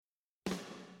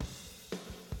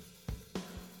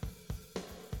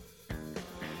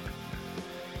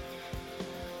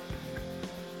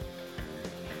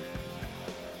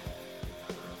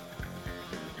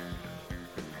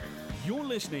You're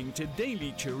listening to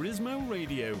Daily Turismo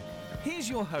Radio. Here's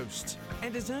your hosts,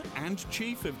 editor and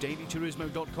chief of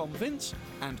dailyturismo.com, Vince,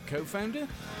 and co-founder,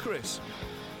 Chris.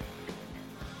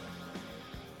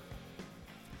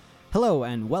 Hello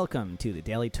and welcome to the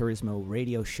Daily Turismo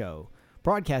Radio Show,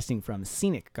 broadcasting from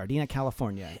scenic Gardena,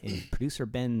 California, in producer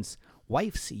Ben's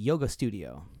wife's yoga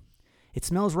studio. It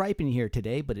smells ripe in here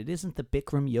today, but it isn't the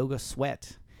Bikram yoga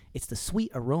sweat. It's the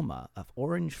sweet aroma of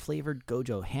orange-flavored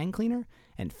Gojo hand cleaner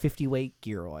and 50-weight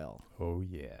gear oil. Oh,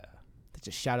 yeah. That's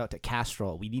a shout-out to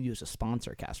Castrol. We need you as a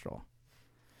sponsor, Castrol.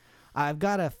 I've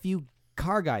got a few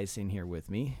car guys in here with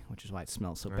me, which is why it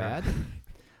smells so bad.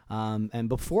 And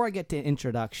before I get to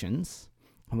introductions,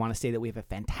 I want to say that we have a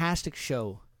fantastic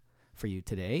show for you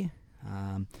today.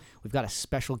 We've got a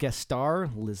special guest star,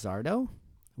 Lizardo.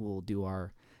 We'll do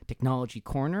our technology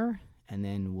corner, and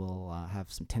then we'll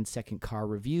have some 10-second car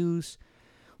reviews.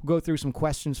 We'll go through some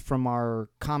questions from our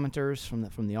commenters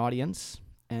from the audience,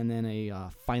 and then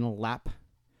a final lap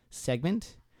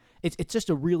segment. It's just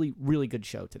a really, really good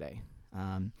show today.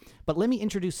 But let me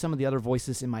introduce some of the other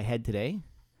voices in my head today.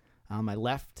 On my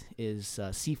left is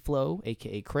Cflo,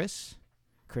 a.k.a. Chris.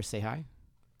 Chris, say hi.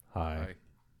 Hi.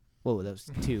 Whoa, that was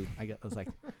two. I was like,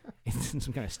 it's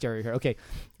some kind of stereo here. Okay,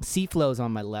 Cflo's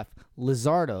on my left.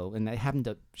 Lizardo, and they happen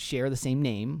to share the same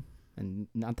name and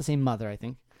not the same mother, I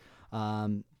think.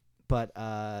 But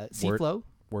Cflo.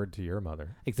 Word to your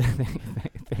mother. Exactly.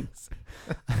 Thanks.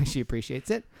 She appreciates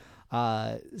it.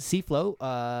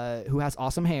 Cflo, who has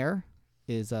awesome hair,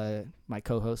 is my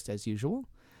co-host as usual.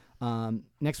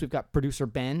 Next, we've got producer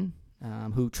Ben,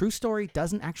 who, true story,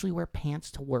 doesn't actually wear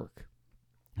pants to work.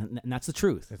 And that's the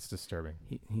truth. It's disturbing.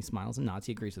 He smiles and nods.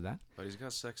 He agrees with that. But he's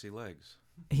got sexy legs.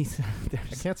 I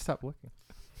can't stop looking.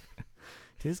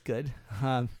 It is good.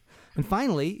 And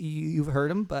finally, you've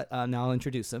heard him, but now I'll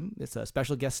introduce him. It's a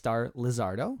special guest star,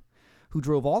 Lizardo, who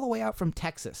drove all the way out from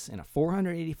Texas in a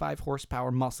 485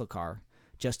 horsepower muscle car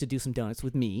just to do some donuts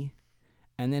with me,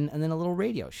 and then a little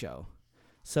radio show.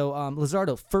 So,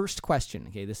 Lizardo, first question.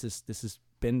 Okay, this has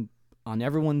been on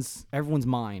everyone's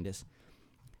mind. Is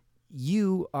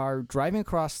you are driving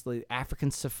across the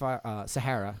African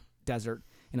Sahara Desert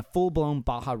in a full-blown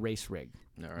Baja race rig.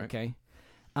 All right. Okay.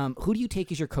 Who do you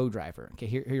take as your co-driver? Okay,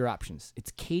 here are your options.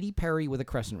 It's Katy Perry with a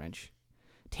crescent wrench,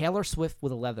 Taylor Swift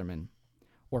with a Leatherman,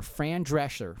 or Fran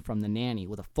Drescher from The Nanny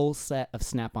with a full set of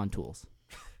Snap-on tools.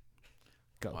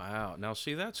 Go. Wow. Now,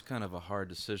 see, that's kind of a hard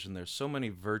decision. There's so many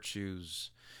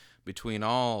virtues between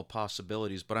all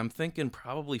possibilities, but I'm thinking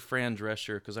probably Fran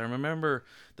Drescher, because I remember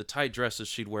the tight dresses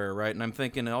she'd wear, right? And I'm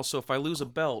thinking also, if I lose a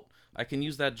belt, I can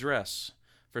use that dress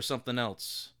for something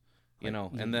else,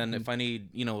 and then if I need,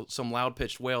 some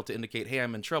loud-pitched wail to indicate, hey,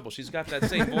 I'm in trouble, she's got that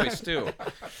same voice, too.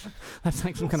 That's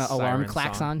like some kind of alarm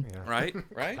klaxon. Yeah. Right?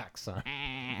 Klaxon.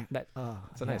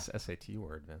 It's a nice SAT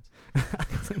word, Vince.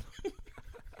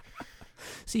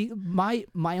 See, my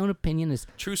own opinion is...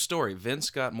 True story. Vince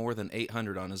got more than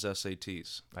 800 on his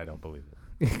SATs. I don't believe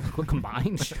it.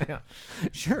 Combined?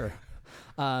 Sure.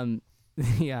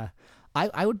 Yeah.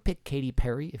 I would pick Katy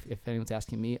Perry if anyone's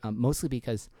asking me, mostly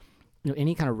because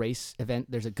any kind of race event,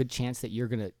 there's a good chance that your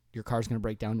car's gonna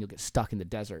break down and you'll get stuck in the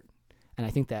desert. And I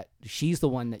think that she's the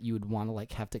one that you would want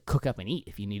to have to cook up and eat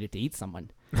if you needed to eat someone.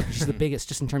 She's the biggest,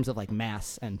 just in terms of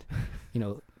mass and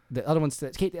the other ones.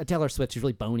 Taylor Swift is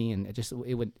really bony and it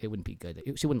wouldn't be good.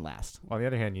 She wouldn't last. Well, on the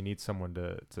other hand, you need someone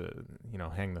to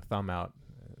hang the thumb out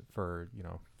for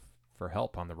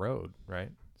help on the road, right?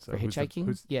 So for hitchhiking?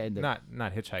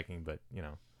 Not hitchhiking, but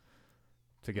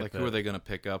to get who are they going to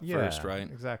pick up first, right?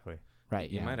 Exactly. Right.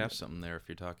 You might have something there if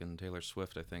you're talking Taylor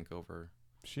Swift. I think over.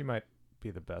 She might be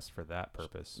the best for that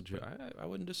purpose. I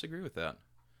wouldn't disagree with that.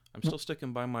 I'm still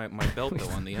sticking by my belt though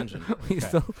on the engine.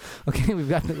 Okay, we've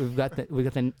got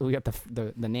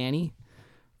the nanny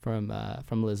from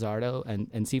Lizardo and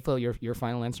Cflo. Your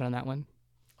final answer on that one?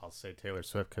 I'll say Taylor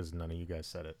Swift because none of you guys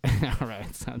said it. All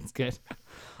right, sounds good.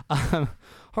 All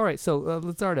right, so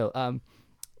Lizardo,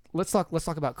 let's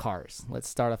talk about cars. Let's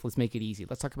start off. Let's make it easy.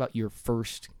 Let's talk about your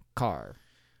first car.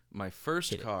 My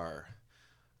first car.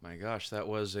 My gosh, that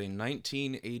was a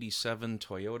 1987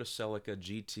 Toyota Celica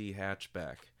GT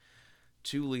hatchback.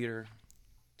 2-liter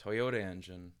Toyota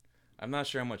engine. I'm not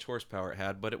sure how much horsepower it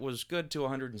had, but it was good to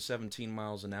 117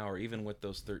 miles an hour, even with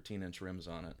those 13-inch rims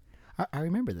on it. I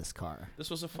remember this car. This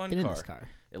was a fun Been car. In this car.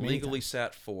 It legally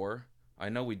sat 4. I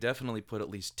know we definitely put at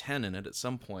least 10 in it at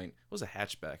some point. It was a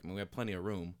hatchback. I mean, we had plenty of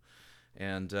room.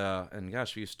 And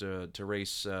gosh, we used to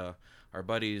race our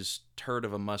buddy's turd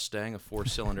of a Mustang, a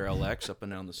 4-cylinder LX, up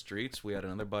and down the streets. We had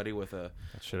another buddy with a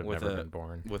That should have never been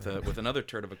born. with another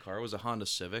turd of a car. It was a Honda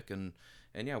Civic, and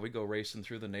yeah, we go racing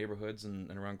through the neighborhoods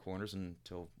and around corners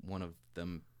until one of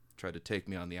them tried to take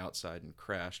me on the outside and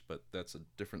crashed. But that's a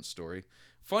different story.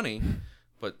 Funny,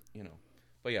 but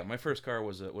yeah, my first car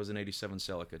was an '87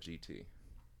 Celica GT.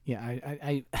 Yeah,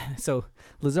 I so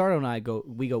Lizardo and I go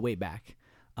way back,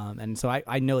 and so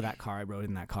I know that car. I rode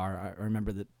in that car. I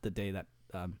remember the day that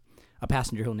a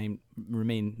passenger who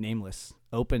remained nameless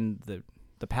opened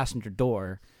the passenger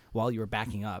door while you were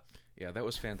backing up. Yeah, that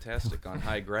was fantastic on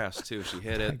high grass too. She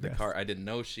hit it. The car. I didn't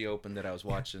know she opened it. I was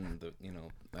watching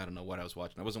I don't know what I was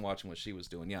watching. I wasn't watching what she was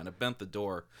doing. Yeah, and it bent the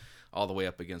door all the way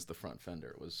up against the front fender.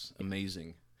 It was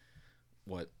amazing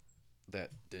what that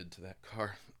did to that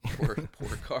car. Poor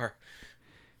car.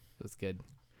 It was good.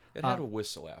 It had a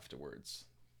whistle afterwards.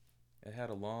 It had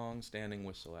a long-standing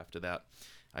whistle after that.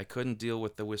 I couldn't deal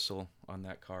with the whistle on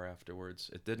that car afterwards.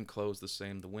 It didn't close the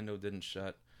same. The window didn't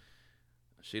shut.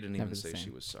 She didn't even say she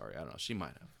was sorry. I don't know. She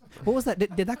might have. What was that?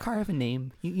 Did that car have a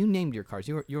name? You named your cars.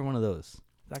 You were one of those.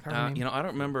 Did that car have a name? I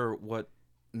don't remember what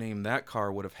name that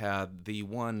car would have had. The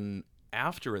one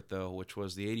after it, though, which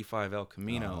was the 85 El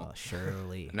Camino. Oh,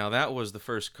 surely. Now, that was the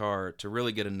first car to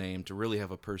really get a name, to really have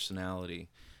a personality.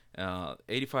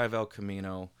 85 El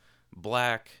Camino,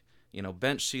 black,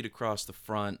 bench seat across the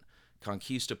front,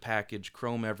 Conquista package,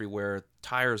 chrome everywhere,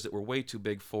 tires that were way too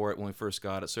big for it when we first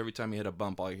got it. So every time you hit a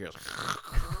bump, all you hear is...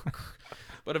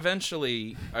 But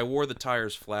eventually, I wore the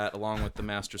tires flat along with the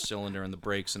master cylinder and the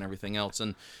brakes and everything else,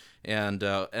 and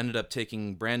ended up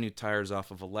taking brand new tires off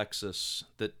of a Lexus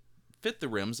that fit the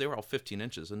rims. They were all 15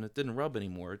 inches, and it didn't rub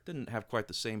anymore. It didn't have quite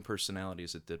the same personality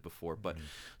as it did before, but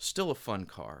still a fun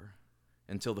car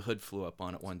until the hood flew up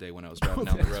on it one day when I was driving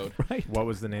down the road. Right. What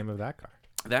was the name of that car?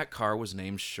 That car was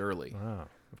named Shirley. Oh,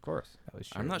 of course. That was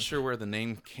Shirley. I'm not sure where the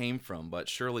name came from, but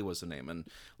Shirley was the name. And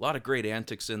a lot of great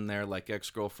antics in there, like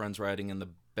ex-girlfriends riding in the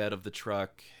bed of the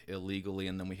truck illegally,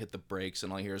 and then we hit the brakes,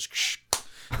 and all you hear is,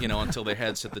 until their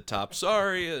heads hit the top.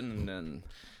 Sorry, and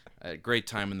I had a great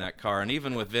time in that car. And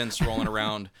even with Vince rolling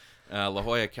around La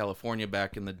Jolla, California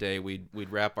back in the day, we'd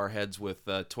wrap our heads with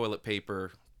toilet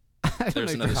paper.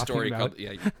 There's another story called...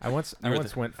 Yeah, I once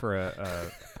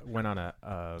went on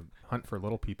a hunt for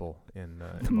little people in the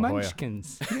La Jolla.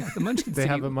 Munchkins. Yeah, the Munchkins. They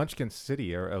have a Munchkin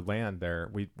city or a land there.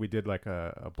 We did like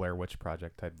a Blair Witch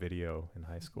Project type video in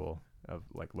high school of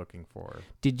like looking for.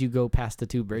 Did you go past the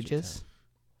two bridges?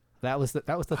 That was the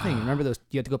thing. Remember those?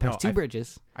 You had to go past two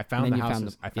bridges. I found the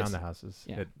houses. Found I found the houses.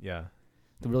 Yeah.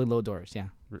 The really low doors. Yeah.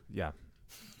 Yeah.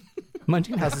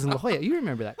 Munchkin houses in La Jolla. You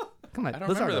remember that? Come on. I don't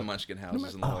remember the Munchkin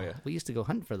houses in La Jolla. We used to go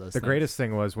hunt for those. The greatest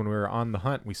thing was when we were on the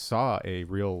hunt, we saw a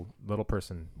real little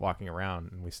person walking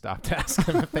around, and we stopped to ask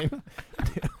them if they.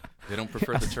 They don't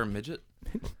prefer the term midget?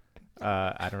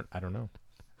 I don't know.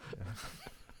 Yeah.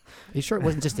 Are you sure it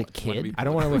wasn't just a kid? I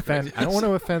don't want to offend. I don't want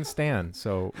to offend Stan,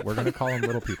 so we're gonna call them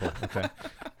little people. Okay.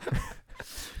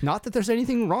 Not that there's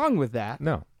anything wrong with that.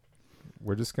 No,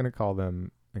 we're just gonna call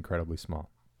them incredibly small.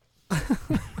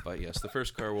 But yes, the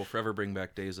first car will forever bring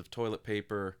back days of toilet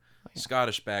paper,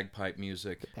 Scottish bagpipe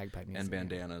music, and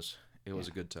bandanas. It was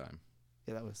a good time.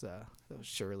 Yeah, that was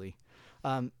Shirley.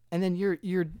 And then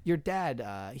your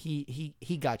dad,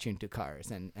 he got you into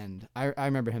cars, and I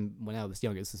remember him when I was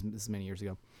younger. This is many years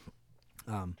ago.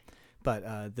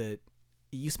 But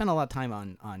you spent a lot of time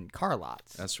on car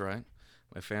lots. That's right.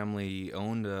 My family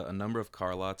owned a number of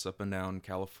car lots up and down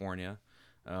California,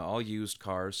 all used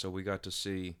cars. So we got to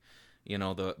see,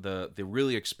 the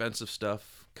really expensive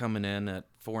stuff coming in at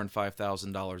 $4,000 and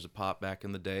 $5,000 a pop back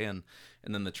in the day, and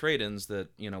then the trade-ins that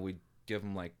we'd give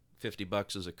them like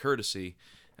 $50 as a courtesy,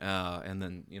 and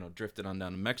then drifted on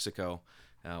down to Mexico.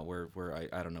 Where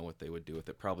I don't know what they would do with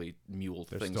it. Probably mule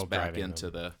things back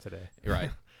into the today. Right.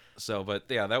 So, but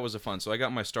yeah, that was a fun. So I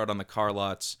got my start on the car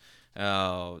lots,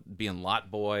 being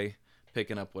lot boy,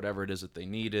 picking up whatever it is that they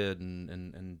needed,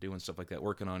 and doing stuff like that,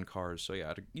 working on cars. So yeah,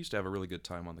 I used to have a really good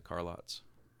time on the car lots.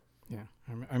 Yeah,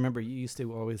 I remember you used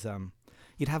to always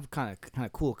you'd have kind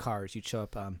of cool cars. You'd show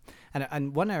up,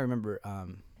 and one I remember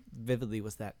vividly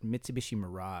was that Mitsubishi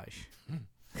Mirage.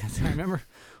 Because I remember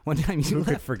one time Who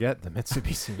could forget the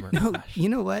Mitsubishi Mirage? No, you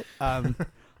know what?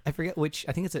 I forget which.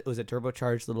 I think it was a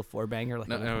turbocharged little four banger. Like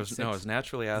it was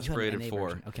naturally aspirated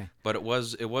four. Okay, but it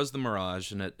was the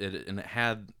Mirage, and it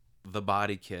had the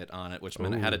body kit on it, which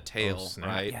meant it had a tail,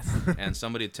 right? Yes. And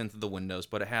somebody had tinted the windows,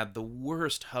 but it had the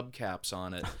worst hubcaps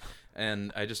on it,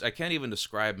 and I can't even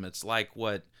describe them. It's like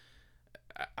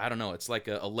I don't know. It's like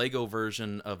a Lego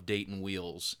version of Dayton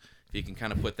wheels. if you can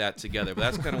kind of put that together. But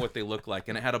that's kind of what they look like.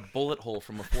 And it had a bullet hole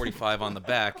from a 45 on the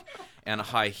back and a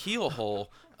high heel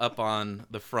hole up on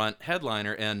the front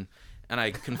headliner. And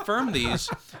I confirmed these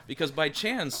because by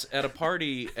chance at a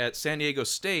party at San Diego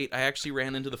State, I actually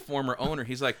ran into the former owner.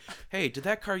 He's like, hey, did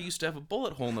that car used to have a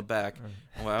bullet hole in the back?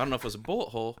 Well, I don't know if it was a bullet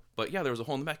hole, but yeah, there was a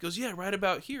hole in the back. He goes, yeah, right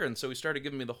about here. And so he started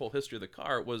giving me the whole history of the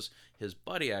car. It was his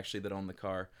buddy actually that owned the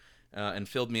car and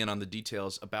filled me in on the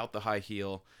details about the high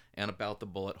heel and about the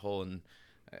bullet hole. And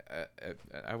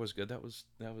I was good. That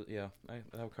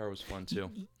car was fun too.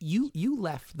 You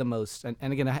left the most, and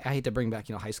again, I hate to bring back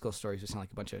high school stories. We sound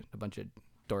like a bunch of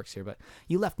dorks here, but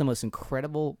you left the most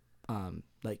incredible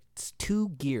like 2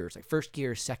 gears, like first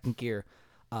gear, second gear,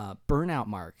 burnout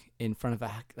mark in front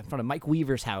of Mike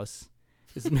Weaver's house.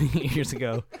 This is many years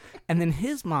ago, and then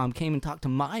his mom came and talked to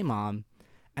my mom.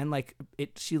 And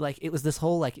it was this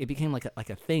whole it became like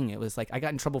a thing. It was like I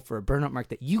got in trouble for a burnout mark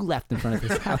that you left in front of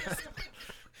his house.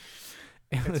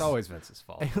 It's always Vince's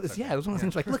fault. It was one of those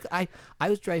things like, look, I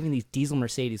was driving these diesel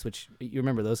Mercedes, which you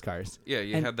remember those cars. Yeah,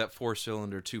 you had that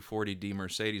 4-cylinder 240D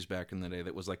Mercedes back in the day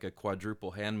that was like a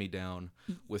quadruple hand-me-down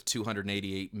with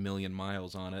 288 million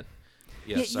miles on it.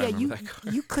 Yes, I remember that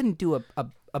car. You couldn't do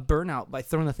a burnout by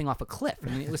throwing the thing off a cliff. I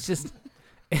mean, it was just,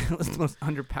 it was the most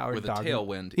underpowered with dog. a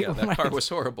tailwind. Yeah, that car was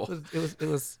horrible. It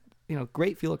was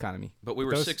great fuel economy. But we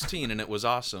were 16 and it was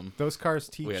awesome. Those cars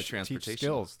We had teach transportation.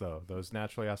 skills, though. Those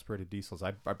naturally aspirated diesels.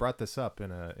 I brought this up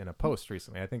in a post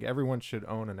recently. I think everyone should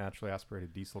own a naturally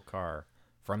aspirated diesel car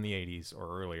from the 80s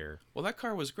or earlier. Well, that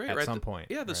car was great, at right? some point.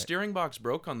 Yeah, the right? steering box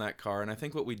broke on that car, and I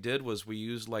think what we did was we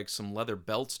used like some leather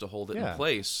belts to hold it in Yeah.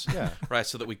 place, Yeah. right,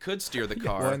 so that we could steer the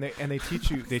car. Well, and they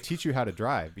teach you how to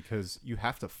drive, because you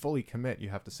have to fully commit. You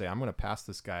have to say, I'm going to pass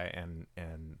this guy, and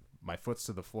my foot's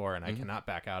to the floor, and I cannot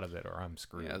back out of it, or I'm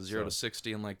screwed. Yeah, 0 to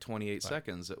 60 in like 28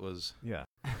 seconds. It was. Yeah.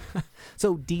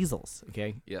 So diesels,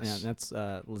 okay? Yes. Yeah, that's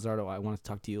Lizardo. I want to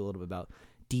talk to you a little bit about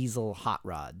diesel hot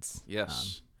rods.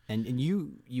 Yes. And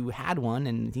you had one,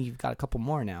 and I think you've got a couple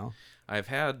more now. I've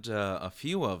had a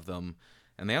few of them,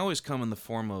 and they always come in the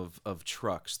form of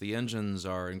trucks. The engines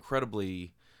are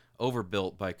incredibly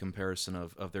overbuilt by comparison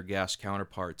of their gas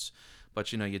counterparts.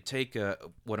 But, you take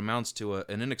what amounts to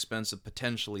an inexpensive,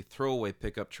 potentially throwaway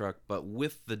pickup truck, but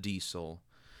with the diesel,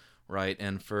 right?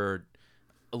 And for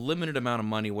a limited amount of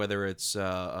money, whether it's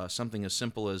something as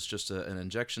simple as just an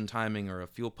injection timing or a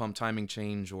fuel pump timing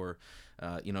change, or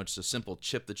just a simple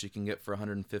chip that you can get for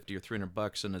 $150 or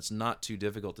 $300, and it's not too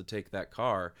difficult to take that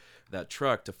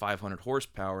truck to 500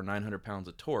 horsepower, 900 pounds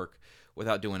of torque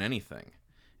without doing anything.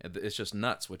 It's just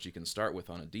nuts what you can start with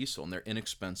on a diesel, and they're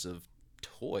inexpensive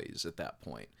toys at that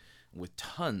point with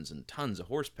tons and tons of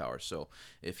horsepower. So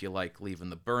if you like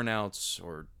leaving the burnouts,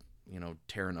 or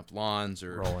tearing up lawns,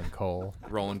 or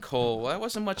Rolling coal. Well, I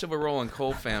wasn't much of a rolling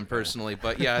coal fan personally,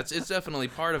 but yeah, it's definitely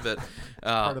part of it.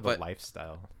 Part of the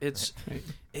lifestyle. It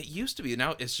used to be.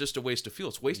 Now it's just a waste of fuel.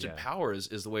 It's wasted power is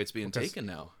the way it's being taken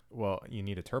now. Well, you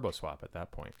need a turbo swap at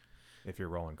that point. If you're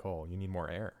rolling coal, you need more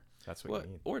air. That's what you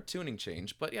need. Or a tuning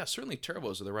change. But yeah, certainly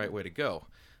turbos are the right way to go.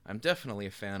 I'm definitely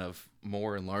a fan of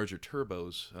more and larger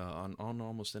turbos on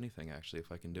almost anything, actually,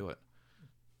 if I can do it.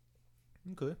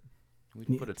 Okay. We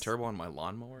can put a turbo on my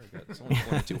lawnmower. It's only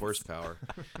 22 horsepower.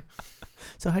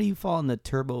 So how do you fall in the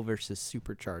turbo versus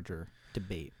supercharger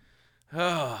debate?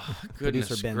 Oh,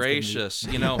 goodness gracious.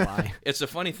 It's a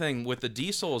funny thing. With the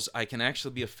diesels, I can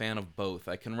actually be a fan of both.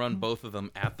 I can run both of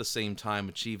them at the same time,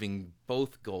 achieving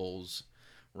both goals,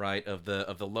 right, of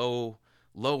the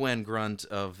low end grunt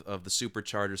of the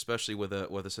supercharger, especially with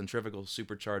a centrifugal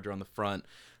supercharger on the front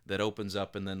that opens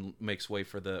up and then makes way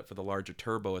for the larger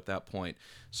turbo at that point.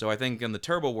 So I think in the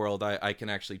turbo world, I can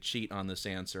actually cheat on this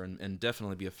answer and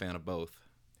definitely be a fan of both.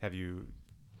 Have you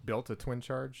built a twin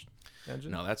charge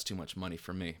engine? No, that's too much money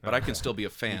for me. But I can still be a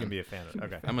fan. You can be a fan of it.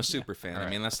 Okay. I'm a super fan. Right. I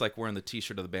mean, that's like wearing the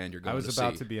T-shirt of the band you're going to see. I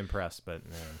was about to be impressed, but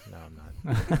no, I'm not.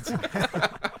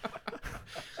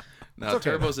 No,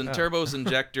 okay. Turbos,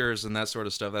 injectors, and that sort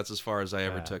of stuff. That's as far as I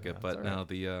ever took it. But now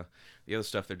the other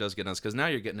stuff there does get nuts, because now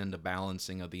you're getting into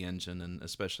balancing of the engine, and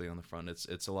especially on the front,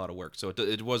 it's a lot of work. So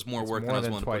it was more work than I was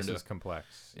willing to put into. Twice as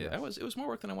complex. Yeah, yes. It was more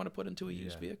work than I want to put into a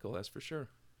used vehicle. That's for sure.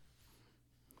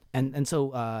 And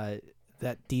so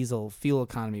that diesel fuel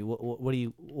economy, what were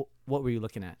you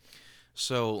looking at?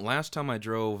 So last time I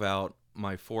drove out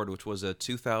my Ford, which was a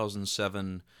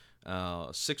 2007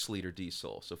 6-liter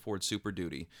diesel, so Ford Super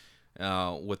Duty.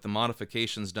 With the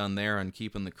modifications done there and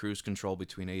keeping the cruise control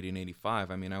between 80 and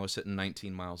 85, I mean, I was hitting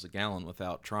 19 miles a gallon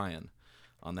without trying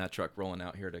on that truck rolling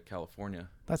out here to California.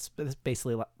 That's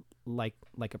basically like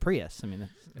a Prius. I mean,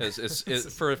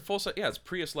 It's for a full size. Yeah, it's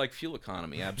Prius-like fuel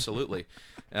economy. Absolutely.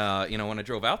 When I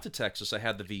drove out to Texas, I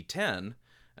had the V10,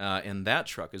 and that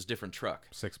truck is a different truck.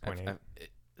 6.8.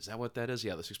 Is that what that is?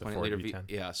 Yeah, the 6.8 Ford liter V10.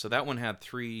 Yeah, so that one had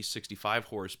 365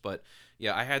 horse, but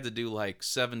yeah, I had to do like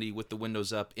 70 with the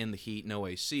windows up in the heat, no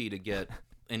AC, to get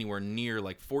anywhere near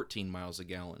like 14 miles a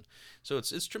gallon. So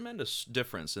it's tremendous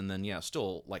difference, and then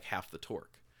still like half the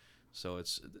torque. So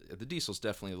the diesel's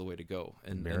definitely the way to go,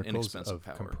 and Miracles inexpensive of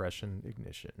power. compression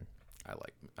ignition. I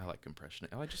like compression.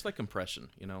 I just like compression.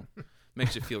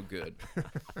 Makes you feel good.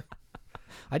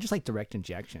 I just like direct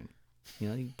injection.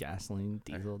 Gasoline,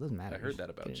 diesel, doesn't matter. I heard that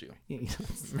about you.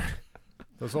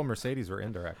 Those old Mercedes were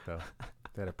indirect though.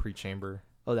 They had a pre-chamber.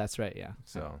 Oh, that's right. Yeah.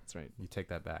 So that's right. You take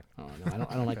that back. Oh no,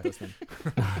 I don't like those things.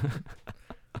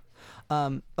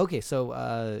 Okay,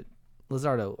 so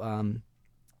Lizardo,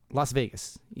 Las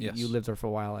Vegas. Yes. You lived there for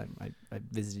a while. I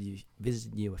visited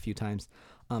you a few times.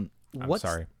 I'm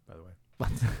sorry, by the way.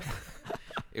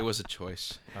 It was a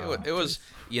choice. Oh. It was,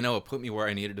 it put me where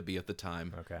I needed to be at the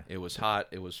time. Okay. It was hot.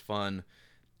 It was fun.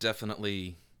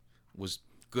 Definitely was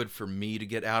good for me to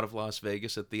get out of Las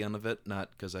Vegas at the end of it.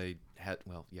 Not because I had,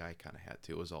 I kind of had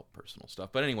to. It was all personal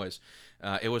stuff. But anyways,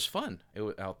 it was fun. It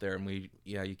was out there. And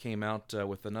you came out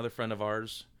with another friend of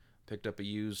ours, picked up a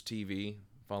used TV,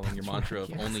 following your mantra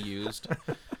of only used.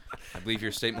 I believe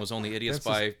your statement was only idiots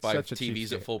buy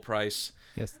TVs at full price.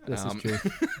 Yes, this is true.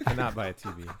 Cannot buy a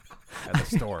TV at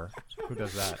the store. Who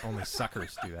does that? Only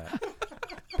suckers do that.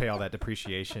 Pay all that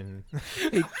depreciation.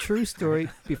 A true story.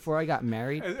 Before I got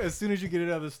married, As soon as you get it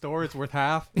out of the store, it's worth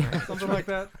half. Something like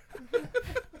that.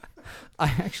 I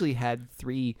actually had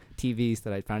 3 TVs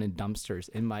that I found in dumpsters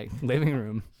in my living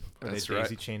room. Are they That's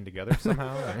daisy right. chained together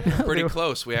somehow? Pretty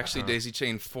close. We actually daisy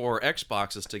chained 4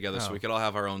 Xboxes together so we could all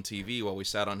have our own TV while we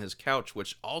sat on his couch,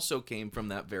 which also came from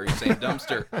that very same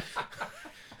dumpster.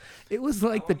 It was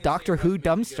like the Doctor Who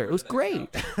dumpster. It was great.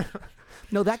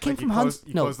 No, that came from Hans.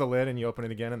 You close the lid and you open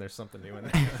it again, and there's something new in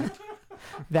there.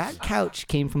 That couch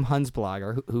came from Hans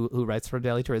Blogger, who writes for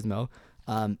Daily Turismo.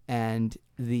 And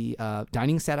the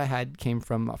dining set I had came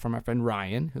from my friend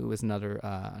Ryan, who was another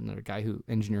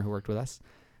engineer who worked with us.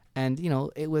 And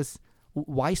it was,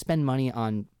 why spend money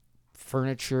on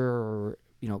furniture or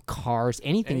cars,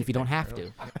 anything if you don't have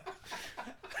to.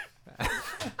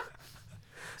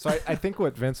 So I think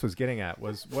what Vince was getting at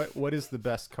was what is the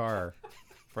best car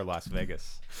for Las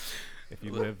Vegas? If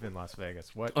you live in Las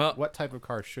Vegas, what type of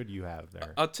car should you have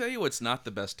there? I'll tell you what's not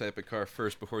the best type of car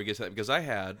first before we get to that, because I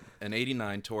had an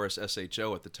 89 Taurus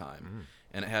SHO at the time,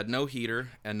 and it had no heater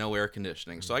and no air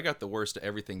conditioning. So I got the worst of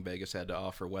everything Vegas had to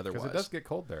offer weather-wise. Because it does get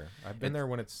cold there. I've been there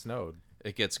when it snowed.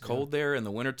 It gets cold there in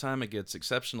the wintertime. It gets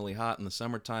exceptionally hot in the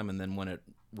summertime, and then when it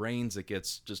rains, it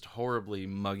gets just horribly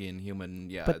muggy and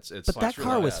humid. Yeah, But it's that really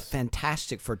car was bad.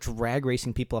 fantastic for drag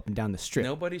racing people up and down the strip.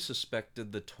 Nobody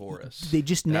suspected the Taurus. They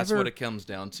just That's never. what it comes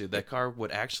down to. That car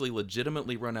would actually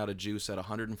legitimately run out of juice at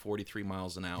 143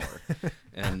 miles an hour,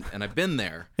 and I've been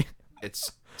there.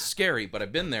 It's scary, but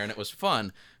I've been there and it was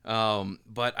fun.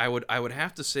 But I would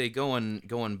have to say,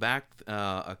 going back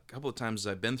a couple of times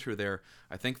as I've been through there,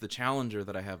 I think the Challenger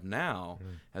that I have now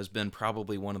has been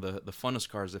probably one of the funnest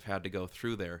cars I've had to go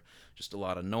through there. Just a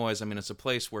lot of noise. I mean, it's a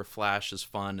place where flash is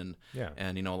fun and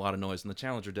a lot of noise, and the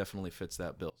Challenger definitely fits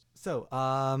that bill. So,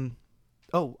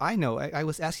 I know. I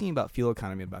was asking you about fuel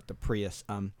economy, about the Prius.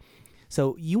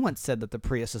 So you once said that the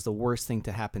Prius is the worst thing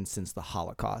to happen since the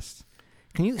Holocaust.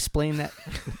 Can you explain that?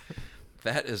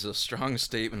 That is a strong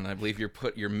statement. I believe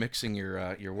you're mixing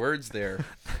your words there.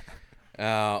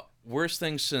 Worst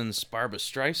thing since Barbra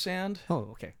Streisand. Oh,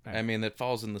 okay. All right. I mean, that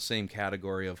falls in the same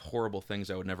category of horrible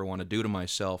things I would never want to do to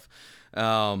myself.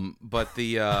 But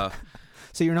the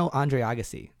So you're no Andre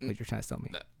Agassi, what you're trying to tell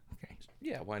me. Okay.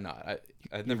 yeah, why not?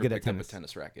 I've never good at picked up a tennis.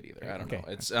 tennis racket either. I don't Okay.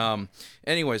 know. It's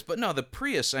anyways, but no, the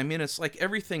Prius. I mean, it's like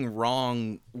everything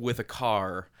wrong with a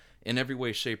car in every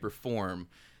way, shape, or form.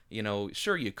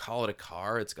 Sure, you call it a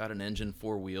car. It's got an engine,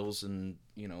 4 wheels, and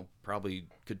probably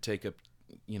could take up,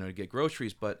 to get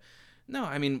groceries. But no,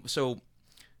 I mean, so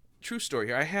true story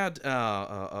here. I had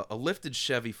a lifted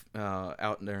Chevy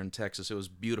out there in Texas. It was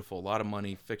beautiful, a lot of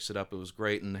money. Fixed it up. It was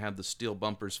great, and had the steel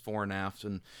bumpers fore and aft.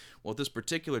 And well, at this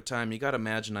particular time, you got to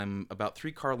imagine I'm about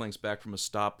 3 car lengths back from a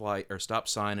stoplight or stop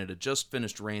sign. It had just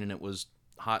finished raining. It was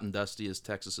hot and dusty, as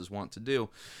Texas is wont to do.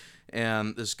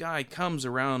 And this guy comes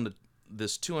around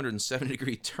this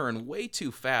 270-degree turn way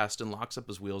too fast and locks up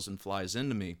his wheels and flies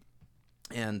into me,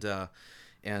 and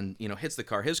hits the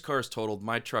car. His car's totaled.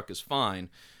 My truck is fine,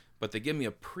 but they give me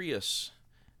a Prius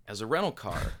as a rental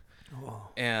car,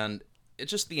 and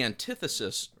it's just the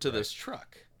antithesis to this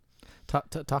truck.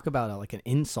 Talk about like an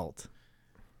insult,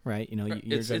 right? You know,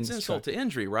 it's insult to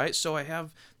injury, right? So I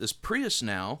have this Prius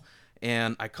now,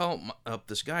 and I call up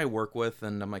this guy I work with,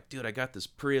 and I'm like, dude, I got this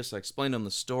Prius. I explained to him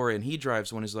the story, and he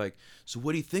drives one. He's like, so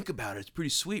what do you think about it? It's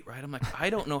pretty sweet, right? I'm like, I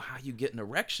don't know how you get an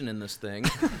erection in this thing.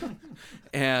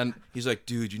 And he's like,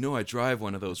 dude, you know I drive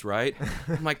one of those, right?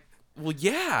 I'm like, well,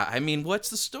 yeah. I mean, what's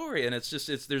the story? And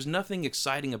there's nothing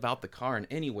exciting about the car in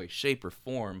any way, shape, or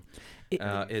form.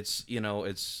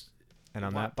 And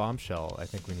on that bombshell, I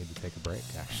think we need to take a break,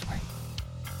 actually.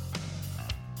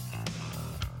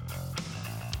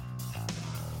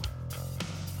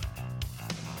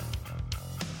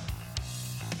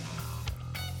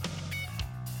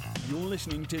 You're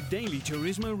listening to Daily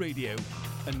Turismo Radio,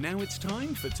 and now it's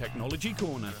time for Technology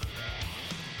Corner.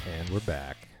 And we're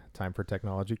back. Time for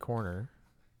Technology Corner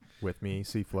with me,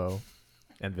 Cflo,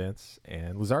 and Vince,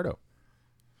 and Lizardo.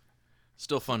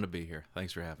 Still fun to be here.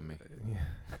 Thanks for having me.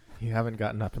 You haven't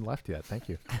gotten up and left yet. Thank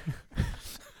you.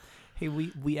 Hey,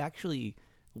 we actually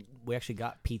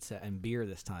got pizza and beer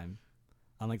this time,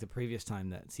 unlike the previous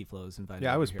time that Cflo was invited.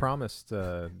 Yeah, I was here. promised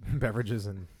beverages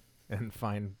and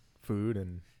fine food,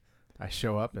 and I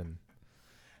show up and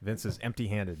Vince is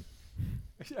empty-handed.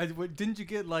 Didn't you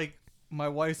get like my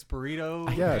wife's burrito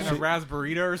and a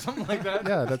raspberry or something like that?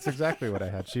 Yeah, that's exactly what I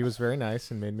had. She was very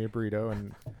nice and made me a burrito,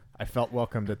 and I felt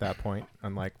welcomed at that point,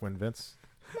 unlike when Vince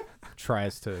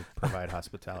tries to provide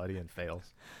hospitality and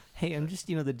fails. Hey, I'm just,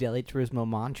 the Daily Turismo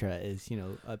mantra is,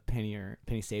 a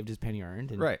penny saved is penny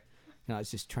earned. And, right. I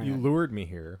was just trying You lured me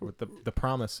here with the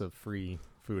promise of free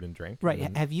food and drink.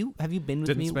 Right. Have you been with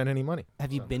me? Didn't spend any money.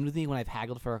 Have you been with me when I've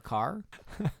haggled for a car?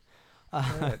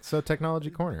 Right, so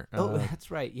Technology Corner. That's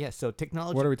right. Yeah. So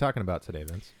technology. What are we talking about today,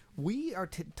 Vince? We are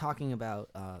talking about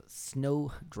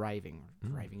snow driving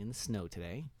in the snow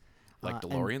today. Like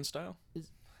DeLorean style?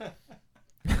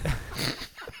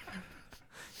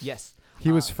 Yes.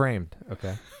 He was framed.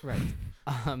 Okay. Right.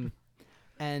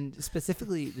 And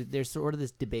specifically, there's sort of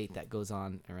this debate that goes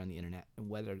on around the internet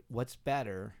whether what's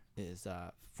better is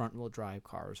front-wheel drive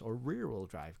cars or rear-wheel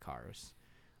drive cars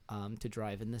to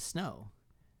drive in the snow.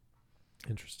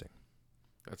 Interesting.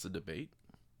 That's a debate.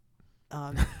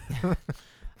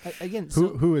 Again,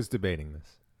 who is debating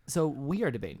this? So we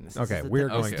are debating this. Okay, we're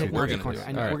going to. We're going to.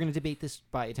 We're going to debate this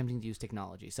by attempting to use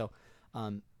technology. So,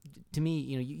 to me,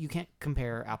 you can't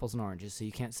compare apples and oranges. So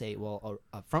you can't say, well,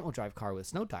 a front-wheel drive car with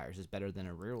snow tires is better than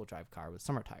a rear-wheel drive car with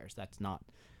summer tires. That's not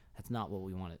what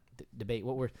we want to debate.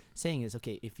 What we're saying is,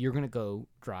 okay, if you're going to go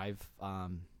drive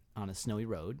on a snowy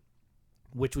road,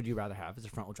 which would you rather have, as a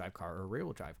front-wheel drive car or a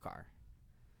rear-wheel drive car?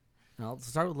 And I'll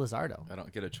start with Lizardo. I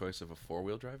don't get a choice of a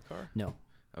four-wheel drive car? No.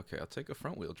 Okay, I'll take a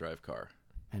front-wheel drive car.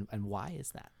 And why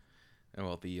is that?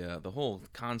 Well, the whole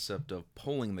concept of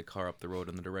pulling the car up the road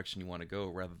in the direction you want to go,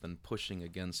 rather than pushing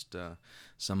against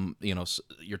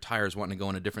your tires wanting to go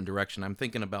in a different direction. I'm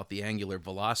thinking about the angular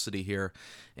velocity here,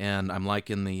 and I'm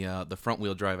liking the front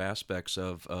wheel drive aspects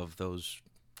of those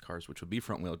cars, which would be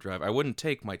front wheel drive. I wouldn't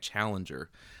take my Challenger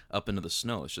up into the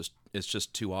snow. It's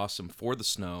just too awesome for the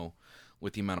snow.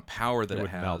 With the amount of power that it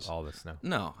has, melt all the snow.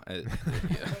 No,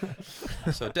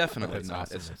 so definitely not.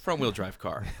 Awesome. It's a front-wheel drive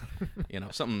car.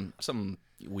 Something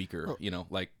weaker.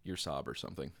 Like your Saab or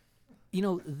something.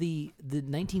 The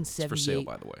 1978 for sale,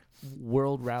 by the way.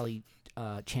 World Rally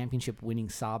Championship winning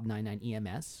Saab 99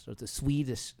 EMS. So it's a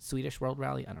Swedish World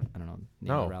Rally. I don't know.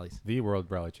 No, rallies. The World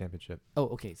Rally Championship. Oh,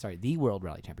 okay. Sorry, the World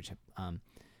Rally Championship.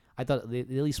 I thought they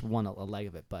at least won a leg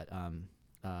of it, but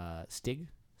Stig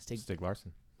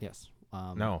Larsson. Yes.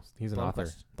 No, he's an author.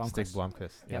 Stig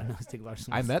Blomqvist. Yeah, no, Stig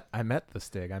Larsson. I met the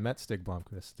Stig. I met Stig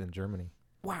Blomqvist in Germany.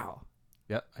 Wow.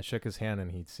 Yep, I shook his hand and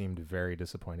he seemed very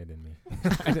disappointed in me.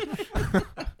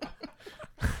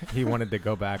 He wanted to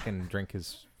go back and drink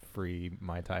his free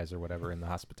Mai Tais or whatever in the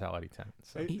hospitality tent.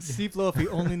 So. Cflo, if he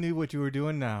only knew what you were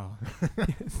doing now.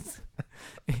 Yes.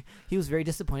 He was very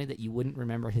disappointed that you wouldn't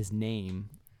remember his name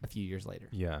a few years later.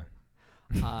 Yeah.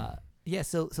 Yeah.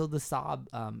 So the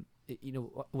Saab.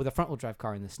 With a front-wheel drive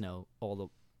car in the snow,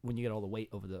 when you get all the weight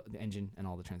over the engine and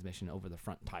all the transmission over the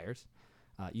front tires,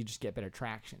 you just get better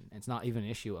traction. And it's not even an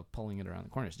issue of pulling it around the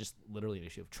corner. It's just literally an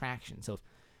issue of traction. So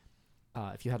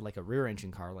if you had like a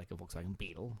rear-engine car, like a Volkswagen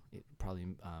Beetle, it would probably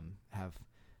have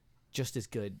just as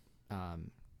good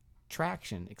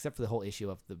traction, except for the whole issue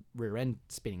of the rear end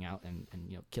spinning out and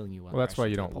killing you. Well, that's why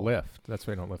you don't lift. That's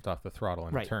why you don't lift off the throttle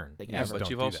in turn. Yeah, but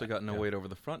you've also got no weight over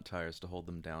the front tires to hold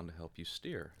them down to help you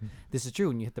steer. This is true.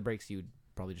 When you hit the brakes, you'd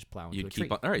probably just plow into a tree.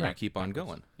 You keep on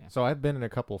going. Yeah. So I've been in a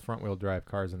couple front-wheel drive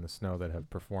cars in the snow that have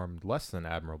performed less than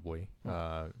admirably,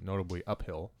 notably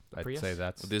uphill. I'd Prius? say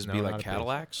that's. Would these no, be not like a Prius.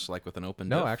 Cadillacs, like with an open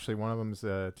No, diff? actually, one of them's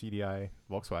a TDI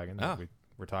Volkswagen that Ah. we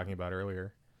were talking about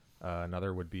earlier.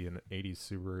 Another would be an 80s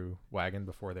Subaru wagon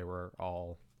before they were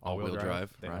all-wheel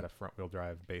drive. They right. had a front-wheel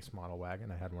drive base model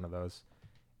wagon. I had one of those.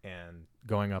 And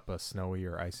going up a snowy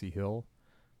or icy hill,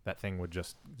 that thing would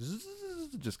just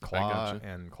claw gotcha.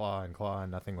 and claw and claw,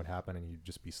 and nothing would happen, and you'd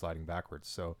just be sliding backwards.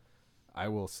 So I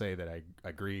will say that I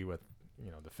agree with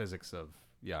the physics of,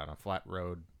 on a flat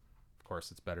road, of course,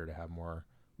 it's better to have more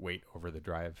weight over the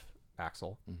drive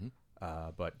axle. Mm-hmm.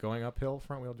 But going uphill,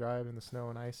 front-wheel drive in the snow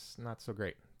and ice, not so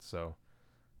great. So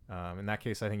in that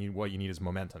case, I think what you need is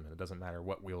momentum, and it doesn't matter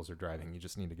what wheels are driving. You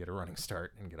just need to get a running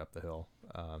start and get up the hill.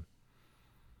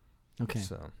 Okay.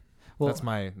 So Well, that's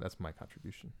my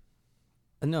contribution.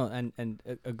 No, and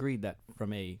agreed that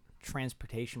from a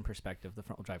transportation perspective, the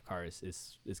front-wheel drive car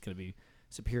is going to be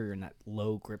superior in that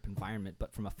low grip environment.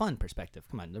 But from a fun perspective,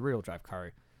 come on, the rear-wheel drive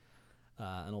car,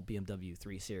 an old BMW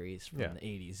 3 Series from the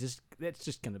 80s, it's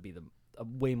just going to be a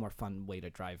way more fun way to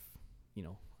drive,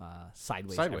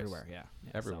 sideways everywhere. Yeah,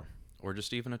 Everywhere. Or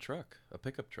just even a truck, a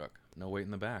pickup truck. No weight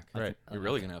in the back. Right. You're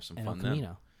really going to have some an fun El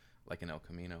Camino. Like an El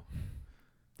Camino.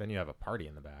 Then you have a party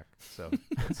in the back, so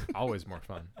it's always more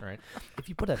fun, right? If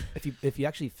you put if you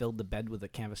actually filled the bed with a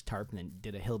canvas tarp and then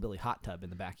did a hillbilly hot tub in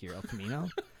the back of your El Camino,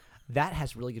 that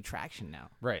has really good traction now.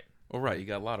 Right. Oh, right. You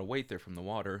got a lot of weight there from the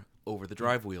water over the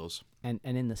drive wheels. And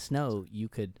in the snow, you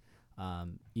could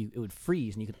it would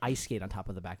freeze and you could ice skate on top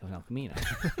of the back of an El Camino.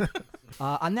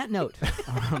 On that note,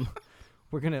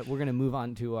 we're gonna move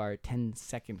on to our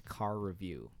 10-second car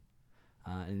review.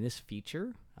 In this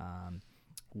feature,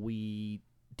 we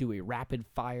do a rapid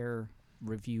fire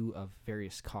review of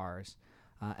various cars.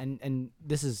 And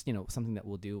this is, something that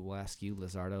we'll do. We'll ask you,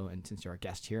 Lizardo, and since you're our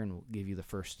guest here, and we'll give you the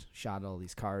first shot at all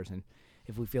these cars. And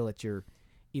if we feel that you're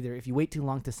either, if you wait too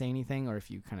long to say anything, or if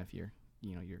you kind of, you're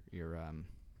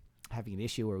having an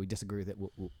issue or we disagree with it,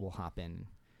 we'll hop in.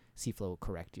 Cflo will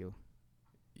correct you.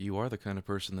 You are the kind of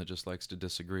person that just likes to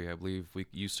disagree. I believe we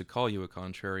used to call you a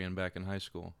contrarian back in high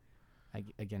school. I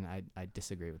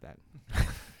disagree with that.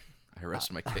 I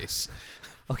rest my case.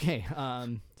 Okay,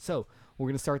 so we're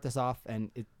going to start this off,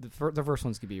 and the first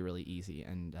one's going to be really easy,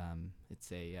 and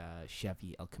it's a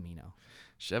Chevy El Camino.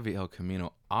 Chevy El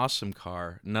Camino, awesome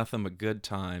car, nothing but good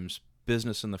times,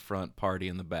 business in the front, party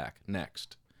in the back.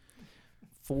 Next.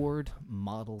 Ford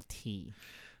Model T.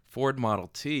 Ford Model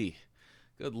T.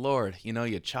 Good Lord.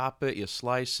 You chop it, you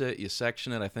slice it, you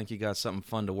section it. I think you got something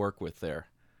fun to work with there.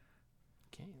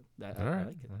 Okay, I All right.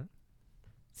 like it. All right.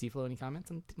 Cflo, any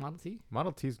comments on Model T?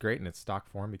 Model T is great in its stock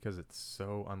form because it's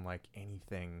so unlike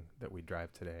anything that we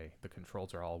drive today. The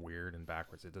controls are all weird and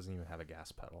backwards. It doesn't even have a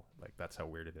gas pedal. Like, that's how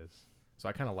weird it is. So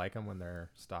I kind of like them when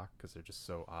they're stock because they're just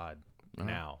so odd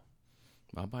now.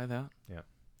 I'll buy that. Yeah.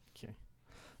 Okay.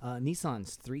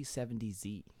 Nissan's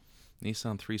 370Z.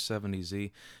 Nissan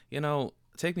 370Z.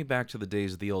 Take me back to the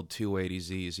days of the old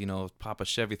 280Zs. Pop a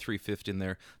Chevy 350 in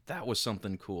there. That was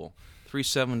something cool.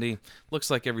 370 looks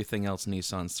like everything else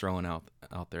Nissan's throwing out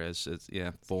there. It's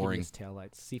boring.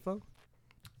 Taillights. Cflo?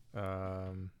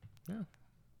 Yeah.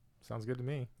 Sounds good to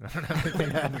me. I don't have anything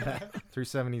to add to that.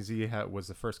 370Z was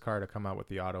the first car to come out with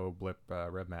the auto blip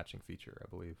rev matching feature, I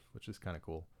believe, which is kind of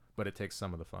cool. But it takes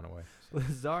some of the fun away.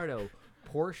 Lizardo,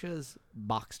 Porsche's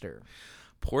Boxster.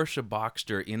 Porsche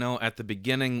Boxster, at the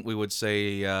beginning we would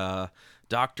say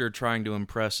doctor trying to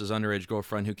impress his underage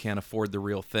girlfriend who can't afford the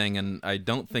real thing, and I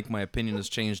don't think my opinion has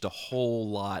changed a whole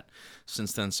lot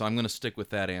since then, so I'm going to stick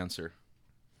with that answer.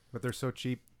 But they're so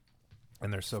cheap,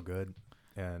 and they're so good,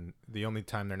 and the only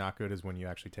time they're not good is when you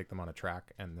actually take them on a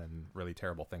track, and then really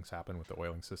terrible things happen with the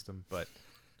oiling system. But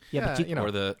Yeah,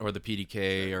 but or the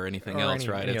PDK or anything else,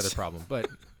 right? Any other problem, but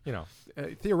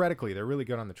theoretically they're really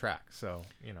good on the track, so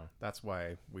that's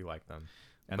why we like them.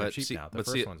 And they're cheap now. The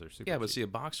first ones are super cheap. But see, a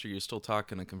Boxster, you're still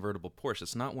talking a convertible Porsche.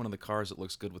 It's not one of the cars that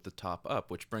looks good with the top up,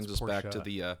 which brings us back to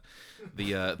the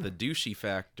douchey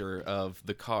factor of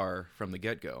the car from the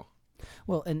get-go.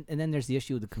 Well, and then there's the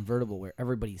issue of the convertible where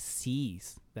everybody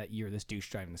sees that you're this douche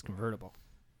driving this convertible.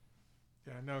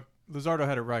 Yeah, no, Lizardo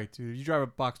had it right, dude. You drive a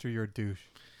Boxster, you're a douche.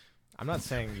 I'm not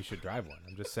saying you should drive one.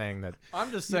 I'm just saying that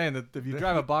if you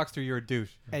drive a Boxster, you're a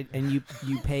douche. And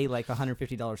you pay like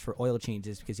 $150 for oil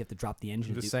changes because you have to drop the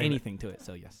engine to do anything to it.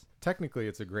 So yes, technically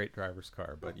it's a great driver's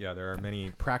car, but yeah, there are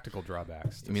many practical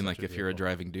drawbacks. You mean like if you're a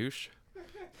driving douche?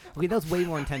 Okay, that was way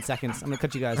more than 10 seconds. I'm gonna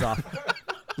cut you guys off.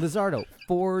 Lizardo,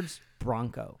 Ford's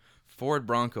Bronco. Ford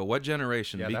Bronco. What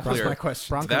generation? Yeah, Be that clear. was my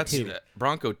question. Bronco 2.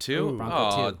 Bronco 2?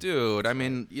 Bronco 2. Dude. I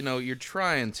mean, you're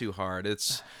trying too hard.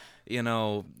 It's,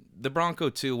 the Bronco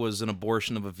 2 was an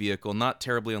abortion of a vehicle, not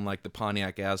terribly unlike the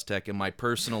Pontiac Aztec, in my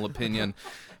personal opinion.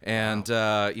 And,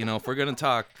 if we're going to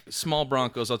talk small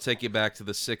Broncos, I'll take you back to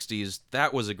the 60s.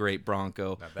 That was a great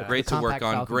Bronco. Great to work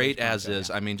on, great as is.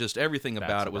 I mean, just everything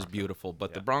about it was beautiful.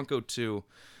 But the Bronco 2,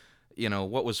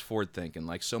 what was Ford thinking?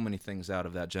 Like so many things out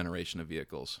of that generation of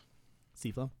vehicles.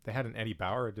 Cflo? They had an Eddie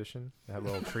Bauer edition. They had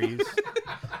little trees.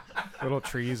 Little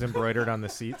trees embroidered on the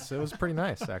seats. It was pretty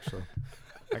nice, actually.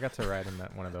 I got to ride in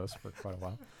one of those for quite a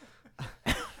while.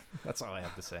 That's all I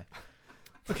have to say.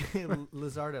 Okay,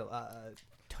 Lizardo,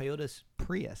 Toyota's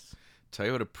Prius.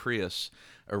 Toyota Prius,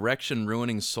 erection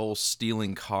ruining, soul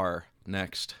stealing car.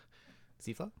 Next.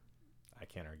 Cflo? I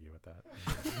can't argue with that.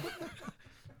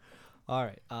 All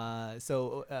right. I got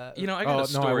a no,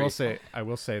 story. I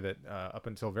will say that up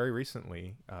until very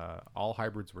recently, all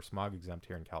hybrids were smog exempt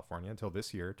here in California. Until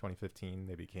this year, 2015,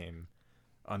 they became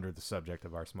under the subject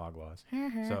of our smog laws.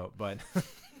 But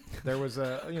there was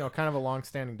a kind of a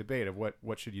long-standing debate of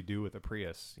what should you do with a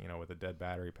Prius, with a dead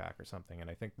battery pack or something. And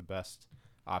I think the best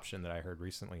option that I heard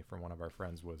recently from one of our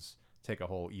friends was take a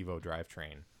whole Evo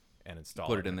drivetrain and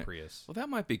install it in the Prius. Well, that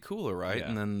might be cooler, right? Yeah.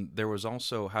 And then there was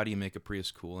also, how do you make a Prius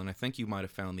cool? And I think you might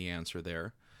have found the answer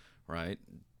there, right?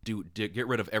 Get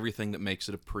rid of everything that makes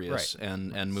it a Prius, Right.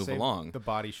 and move Save along. the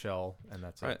body shell, and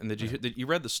that's Right. it. And you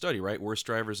read the study, right? Worst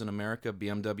drivers in America,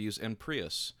 BMWs and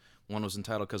Prius. One was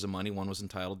entitled because of money. One was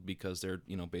entitled because they're,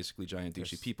 basically giant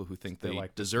douchey people who think they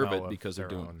like the deserve smell it of because they're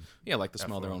their doing, own like the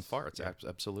smell of their own effluents. farts. Yeah.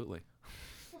 Absolutely.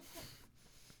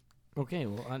 Okay,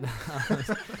 well,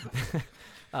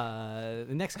 the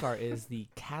next car is the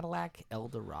Cadillac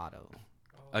Eldorado.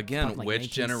 Again, Talking like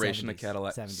which generation of 1970s,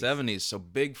 Cadillac? 70s. 70s. So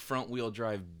big front wheel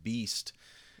drive beast.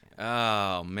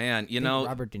 Oh man, Think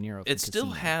Robert De Niro. From it still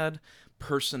Casino. had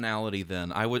personality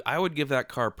then. I would give that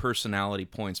car personality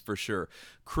points for sure.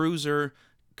 Cruiser,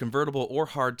 convertible or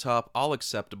hardtop, all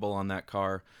acceptable on that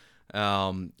car.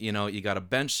 You got a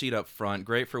bench seat up front,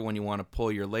 great for when you want to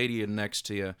pull your lady in next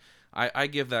to you. I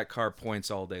give that car points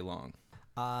all day long.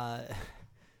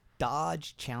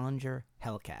 Dodge Challenger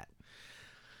Hellcat.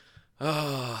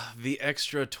 Oh, the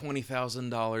extra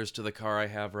 $20,000 to the car I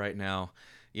have right now.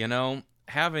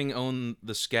 Having owned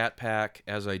the Scat Pack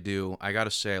as I do, I got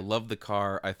to say I love the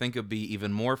car. I think it'd be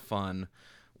even more fun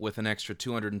with an extra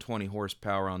 220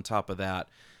 horsepower on top of that.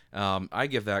 I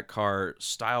give that car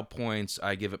style points.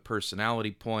 I give it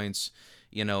personality points.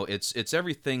 It's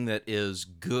everything that is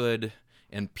good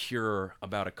and pure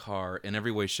about a car in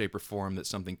every way, shape, or form that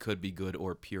something could be good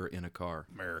or pure in a car.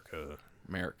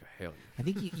 America, I hell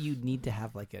think you'd need to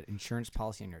have like an insurance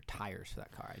policy on your tires for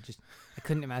that car. I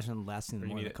couldn't imagine them lasting Or you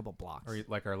more than need a couple blocks. Or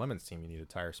like our Lemons team, you need a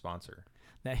tire sponsor.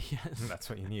 Yes. That's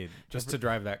what you need, just to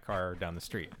drive that car down the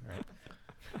street, right?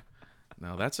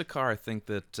 Now that's a car I think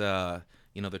that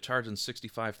they're charging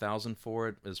 $65,000 for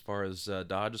it. As far as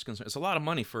Dodge is concerned, it's a lot of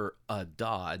money for a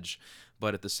Dodge,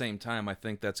 but at the same time, I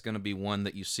think that's going to be one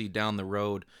that you see down the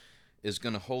road is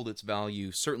going to hold its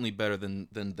value certainly better than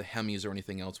the Hemis or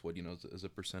anything else would, as a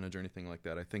percentage or anything like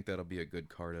that. I think that'll be a good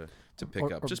car to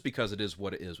pick up, just because it is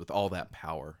what it is with all that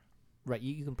power. Right,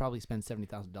 you can probably spend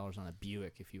 $70,000 on a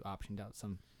Buick if you optioned out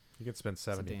some. You could spend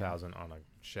 $70,000 on a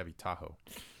Chevy Tahoe.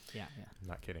 Yeah. I'm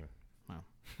not kidding. Wow.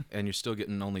 And you're still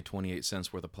getting only 28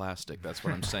 cents worth of plastic. That's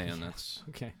what I'm saying. That's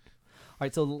Okay. All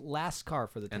right, so the last car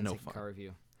for the And no 10-second fun. car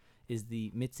review is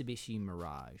the Mitsubishi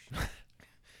Mirage.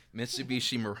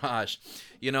 Mitsubishi Mirage.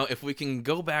 If we can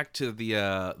go back to the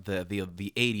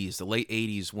 80s, the late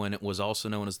 80s, when it was also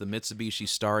known as the Mitsubishi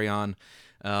Starion.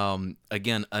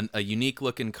 Again, a unique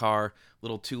looking car,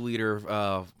 little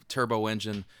 2-liter turbo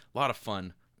engine, a lot of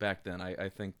fun back then. I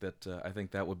think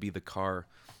that would be the car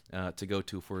to go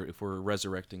to if we're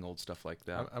resurrecting old stuff like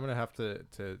that. I'm gonna have to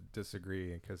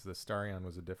disagree, because the Starion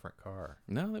was a different car.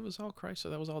 No, that was all Chrysler.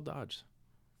 That was all Dodge.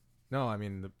 No, I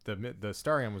mean the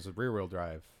Starion was a rear-wheel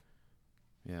drive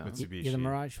Yeah. Mitsubishi. Yeah, the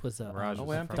Mirage was a Mirage Oh was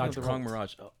wait, I'm from thinking of Dodge the wrong Colt.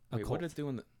 Mirage. Oh, A wait, what did Colt. it do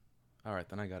in the? All right,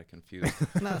 then I got it confused.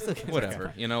 No, it's okay.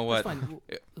 Whatever. You know what? It's fine.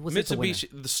 Was it the winner? Mitsubishi,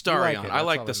 the You Starion. like it, I that's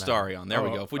like all the that matters. Starion. There we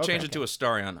Oh, go. If we okay. change it to a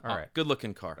Starion, All right. good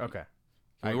looking car. Okay.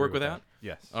 Can we I work agree with that?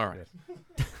 Yes. All right.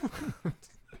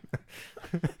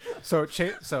 Yes.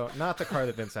 So not the car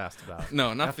that Vince asked about.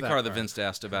 No, not F the that car that Vince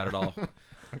asked about at all.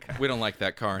 Okay. We don't like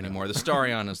that car anymore. The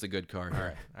Starion is the good car All here.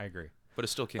 right. I agree. But it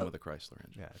still came with a Chrysler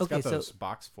engine. Yeah. It's Okay, got so- those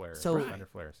box flares, so- fender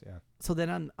flares. Yeah. So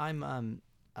then I'm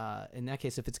in that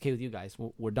case, if it's okay with you guys,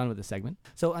 we're done with the segment.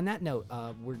 So on that note,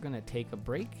 we're gonna take a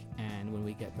break, and when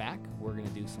we get back, we're gonna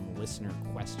do some listener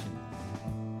questions.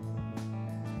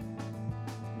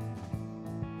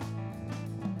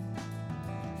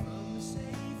 From the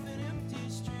safe and empty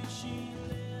street, she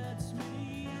lets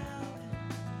me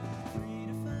out, free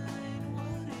to find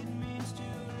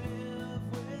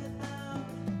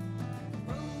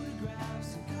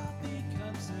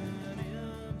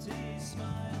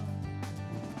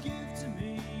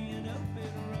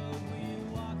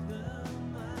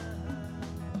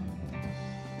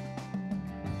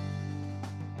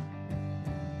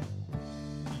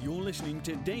listening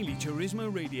to Daily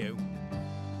Turismo Radio.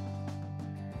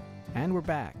 And we're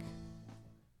back.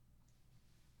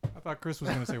 I thought Chris was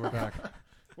going to say we're back.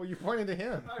 Well, you pointed to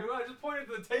him. I just pointed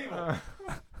to the table.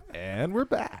 And we're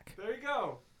back. There you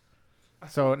go.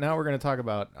 So now we're going to talk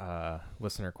about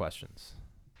listener questions.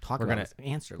 We're going to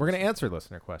answer. We're going to answer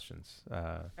listener questions.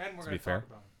 And we're going to fair. talk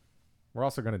about it. We're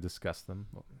also going to discuss them,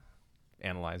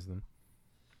 analyze them.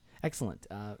 Excellent.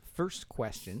 First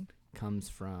question comes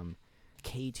from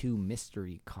K2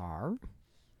 Mystery Car,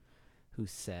 who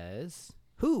says,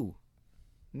 "Who?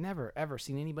 Never ever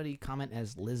seen anybody comment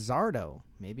as Lizardo.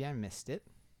 Maybe I missed it.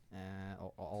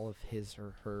 All of his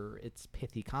or her its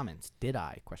pithy comments. Did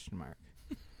I? Question mark.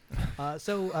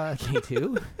 So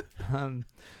K2,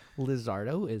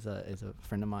 Lizardo is a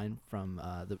friend of mine from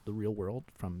the real world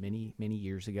from many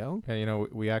years ago. Yeah, you know,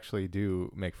 we actually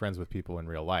do make friends with people in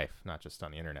real life, not just on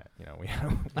the internet. You know, we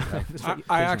have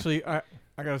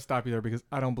I got to stop you there because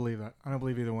I don't believe that. I don't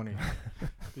believe either one of you.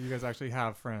 That you guys actually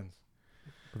have friends.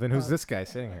 Then who's this guy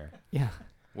sitting here? Yeah.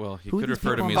 Well, he Who could do you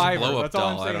refer to think me on as a Fiverr? blow-up That's all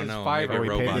I'm doll. I saying don't is know. Fiverr. Maybe a we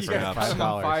paid robot, this guy perhaps.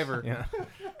 $5. Fiverr. Yeah.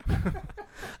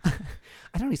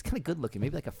 I don't know. He's kind of good looking.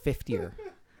 Maybe like a 50er.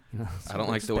 You know, I don't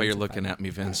like the way you're expensive looking at me,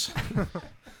 Vince.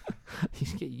 You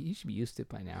should be used to it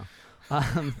by now.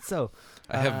 So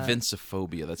I have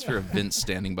Vinceophobia. That's fear of Vince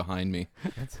standing behind me.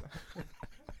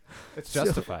 It's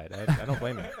justified. I don't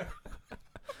blame you.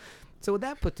 So with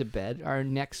that put to bed, our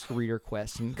next reader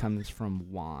question comes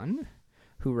from Juan,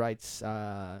 who writes,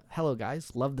 "Hello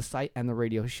guys, love the site and the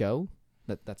radio show."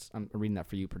 That's I'm reading that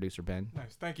for you, producer Ben.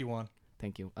 Nice. Thank you, Juan.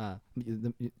 Thank you.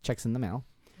 The checks in the mail.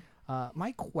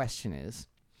 My question is,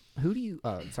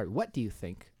 what do you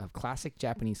think of classic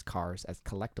Japanese cars as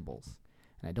collectibles?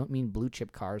 And I don't mean blue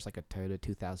chip cars like a Toyota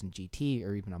 2000 GT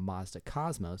or even a Mazda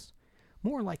Cosmos,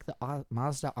 more like the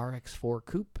Mazda RX-4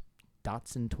 Coupe,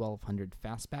 Datsun 1200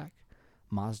 Fastback,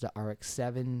 Mazda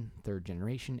RX-7 third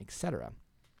generation, etc.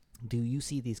 Do you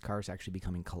see these cars actually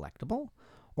becoming collectible,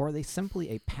 or are they simply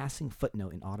a passing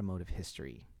footnote in automotive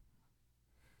history?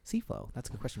 Cflo, that's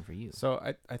a good question for you.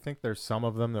 So I think there's some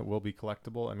of them that will be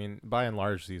collectible. I mean, by and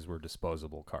large, these were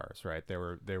disposable cars, right? They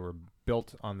were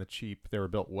built on the cheap. They were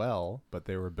built well, but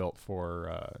they were built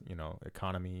for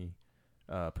economy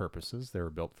purposes. They were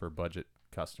built for budget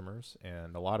customers,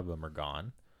 and a lot of them are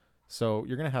gone. So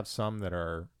you're going to have some that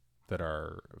are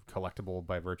collectible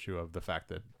by virtue of the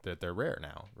fact that they're rare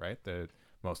now, right? That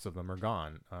most of them are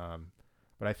gone.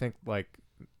 But I think like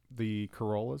the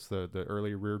Corollas, the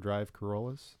early rear drive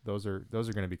Corollas, those are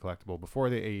going to be collectible. Before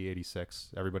the AE86,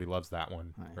 everybody loves that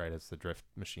one, right? It's the drift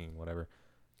machine, whatever.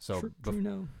 So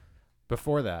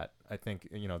before that, I think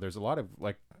there's a lot of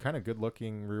like kind of good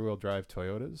looking rear wheel drive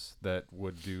Toyotas that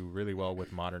would do really well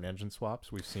with modern engine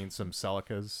swaps. We've seen some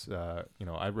Celicas.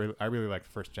 I really like the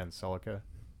first gen Celica,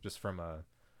 just from a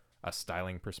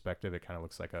styling perspective. It kind of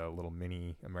looks like a little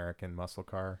mini American muscle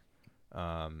car.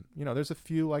 There's a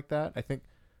few like that. I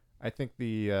think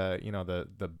the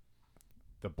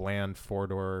bland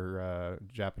four-door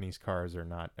Japanese cars are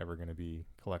not ever going to be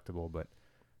collectible, but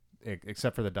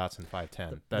except for the Datsun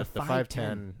 510. The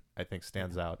 510 I think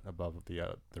stands out above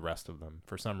the rest of them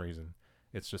for some reason.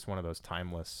 It's just one of those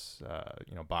timeless,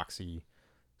 boxy,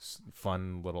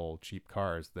 fun little cheap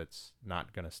cars that's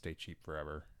not going to stay cheap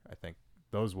forever. I think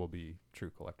those will be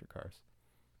true collector cars.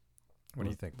 What do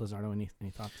you think, Lizardo? Any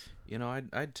thoughts?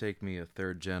 I'd take me a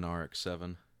third gen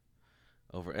RX-7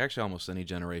 over actually almost any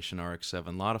generation RX-7.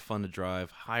 A lot of fun to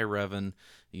drive, high revving,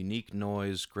 unique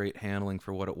noise, great handling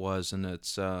for what it was, and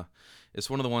it's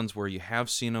one of the ones where you have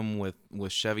seen them with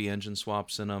Chevy engine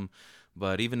swaps in them.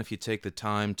 But even if you take the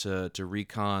time to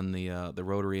recon the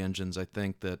rotary engines, I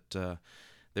think that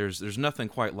there's nothing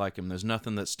quite like them. There's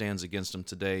nothing that stands against them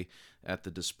today at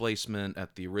the displacement,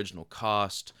 at the original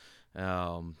cost.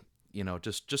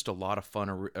 Just a lot of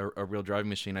fun, a real driving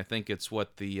machine. I think it's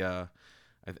what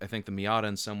I think the Miata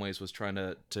in some ways was trying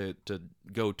to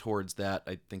go towards that.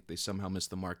 I think they somehow missed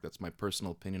the mark. That's my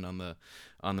personal opinion on the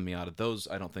Miata. Those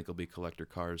I don't think will be collector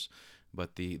cars,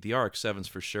 but the RX-7s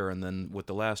for sure. And then with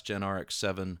the last gen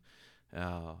RX-7,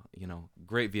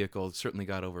 great vehicle. It certainly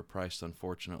got overpriced,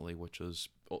 unfortunately, which was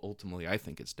ultimately, I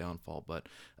think, its downfall. But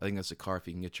I think that's a car, if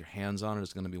you can get your hands on it,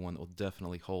 it's going to be one that will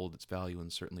definitely hold its value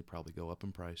and certainly probably go up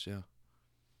in price, yeah.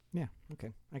 Yeah,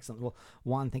 okay. Excellent. Well,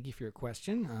 Juan, thank you for your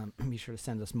question. Be sure to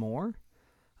send us more.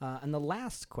 And the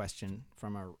last question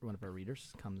from one of our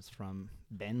readers comes from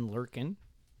Ben Lurkin.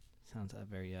 Sounds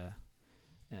very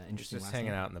interesting. Just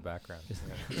hanging out in the background.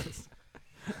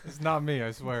 It's not me,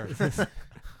 I swear.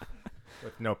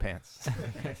 With no pants.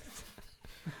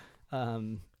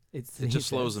 It just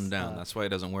slows him down. That's why he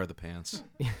doesn't wear the pants.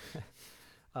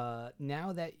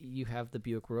 Now that you have the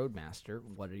Buick Roadmaster,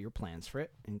 what are your plans for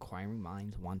it? Inquiring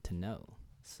minds want to know.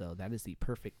 So that is the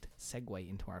perfect segue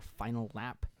into our final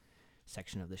lap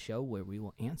section of the show where we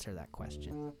will answer that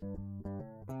question.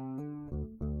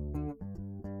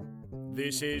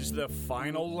 This is the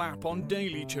final lap on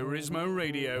Daily Turismo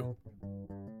Radio.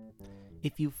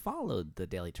 If you followed the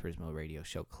Daily Turismo radio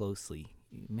show closely,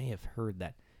 you may have heard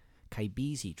that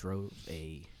Kaibizi drove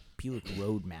a Buick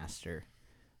Roadmaster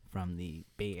from the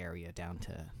Bay Area down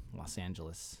to Los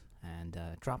Angeles and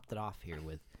dropped it off here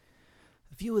with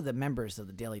a few of the members of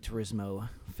the Daily Turismo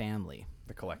family.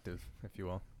 The collective, if you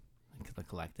will. The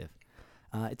collective.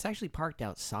 It's actually parked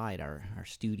outside our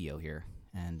studio here,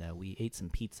 and we ate some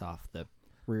pizza off the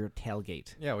rear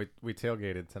tailgate. Yeah, we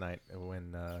tailgated tonight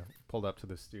when pulled up to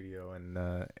the studio, and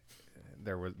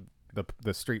there was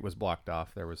the street was blocked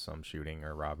off. There was some shooting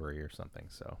or robbery or something.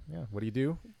 So yeah, what do you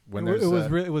do when there's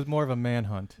it was more of a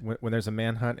manhunt. When there's a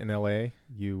manhunt in LA?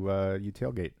 You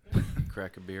tailgate,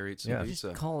 Crack a beer, eat some pizza.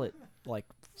 Just call it like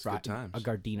good times. A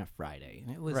Gardena Friday.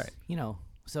 And it was, right.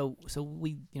 So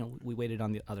we waited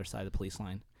on the other side of the police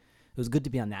line. It was good to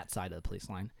be on that side of the police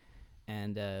line,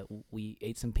 and we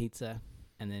ate some pizza,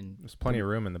 and then there's plenty of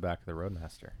room in the back of the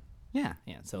Roadmaster. Yeah.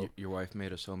 So your wife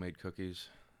made us homemade cookies.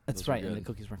 That's Those were right, and the good.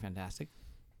 cookies were fantastic.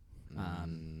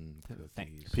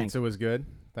 Cookies. Pizza was good.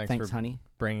 Thanks for honey.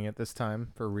 bringing it this time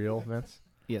for real, Vince.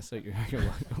 Yeah, so you're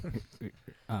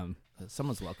welcome.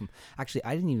 Someone's welcome. Actually,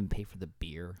 I didn't even pay for the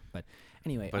beer, but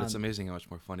anyway. But it's amazing how much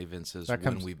more funny Vince is That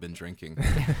when comes- we've been drinking.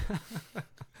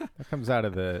 That comes out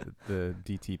of the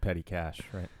DT Petty cash,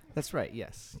 right? That's right.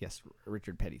 Yes,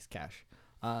 Richard Petty's cash.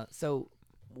 So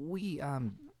we've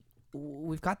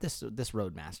got this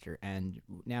Roadmaster, and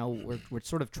now we're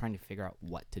sort of trying to figure out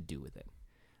what to do with it,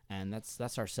 and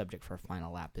that's our subject for our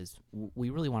final lap. Is we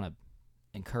really want to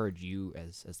encourage you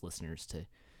as listeners to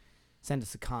send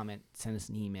us a comment, send us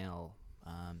an email,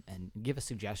 and give us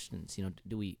suggestions.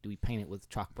 Do we paint it with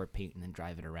chalkboard paint and then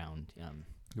drive it around?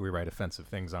 We write offensive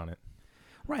things on it.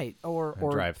 Right, or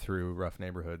drive through rough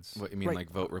neighborhoods. What you mean, Right. like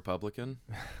vote Republican?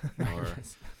 Or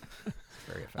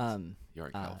Very offensive. you're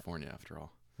in California after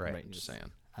all. Right. right. Just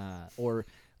saying. Or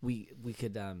we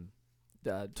could turn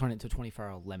it into a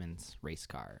 24-hour Lemons race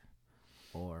car.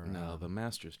 Or No, the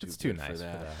Master's too It's too good nice for for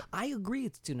that. that. I agree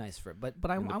it's too nice for it, but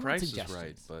I And the want price is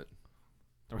suggestions. right,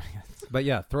 but But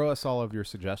yeah, throw us all of your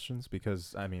suggestions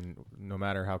because I mean, no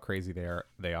matter how crazy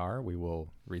they are, we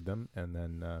will read them and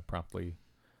then promptly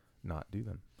not do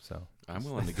them. So I'm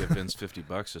willing to give Vince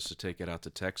 $50 just to take it out to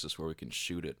Texas where we can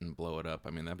shoot it and blow it up. I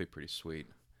mean, that'd be pretty sweet.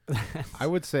 I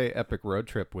would say Epic Road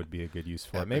Trip would be a good use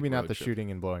for it. Epic Maybe not Road the Trip. shooting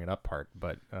and blowing it up part,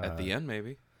 but At the end,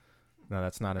 maybe. no,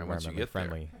 that's not Or once you environmentally get there.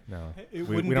 friendly. No, It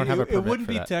we wouldn't don't be, have a it permit wouldn't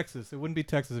for be that. Texas. It wouldn't be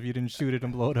Texas if you didn't shoot it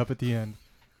and blow it up at the end.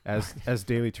 As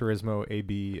Daily Turismo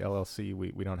AB LLC,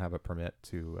 we don't have a permit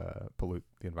to pollute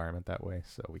the environment that way,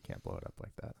 so we can't blow it up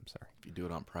like that. I'm sorry. If you do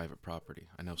it on private property.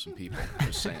 I know some people.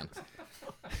 Just saying.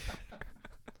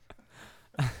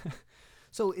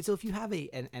 So if you have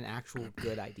an actual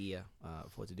good idea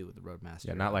of what to do with the Roadmaster,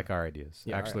 Yeah, not like our ideas.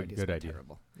 yeah, our Actually, ideas good are idea.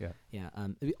 Terrible. Yeah. Yeah.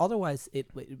 Otherwise, it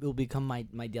will become my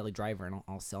daily driver, and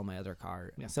I'll sell my other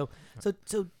car. Yeah. So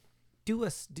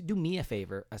do me a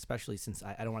favor, especially since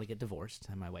I don't want to get divorced,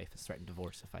 and my wife has threatened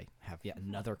divorce if I have yet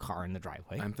another car in the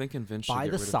driveway. I'm thinking Vince Buy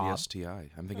should get the rid Saab. of the STI.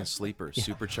 I'm thinking sleeper,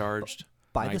 supercharged,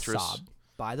 Buy nitrous. the Saab,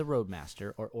 buy the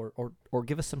Roadmaster, or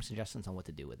give us some suggestions on what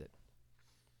to do with it.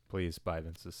 Please buy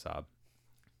Vince's Saab.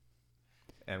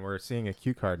 And we're seeing a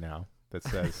cue card now that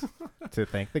says to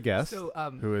thank the guest, So,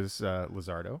 who is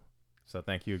Lizardo. So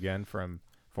thank you again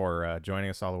for joining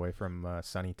us all the way from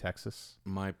sunny Texas.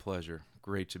 My pleasure.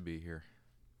 Great to be here.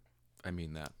 I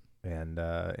mean that. And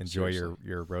enjoy Seriously.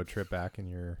 your road trip back in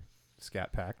your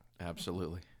Scat Pack.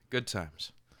 Absolutely. Good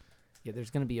times. Yeah,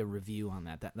 there's going to be a review on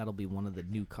that. That'll be one of the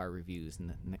new car reviews in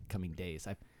the coming days.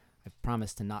 I've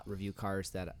promised to not review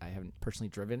cars that I haven't personally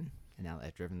driven, and now that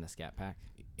I've driven the Scat Pack.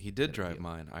 He did Good drive review.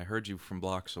 mine. I heard you from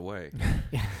blocks away.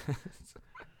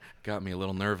 Got me a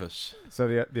little nervous. So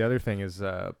the other thing is,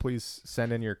 please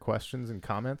send in your questions and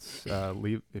comments.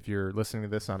 Leave if you're listening to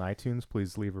this on iTunes,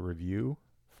 please leave a review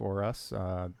for us.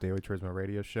 Daily Turismo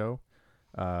Radio Show.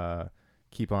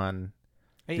 Keep on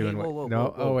Hey, doing whoa, what? whoa, no,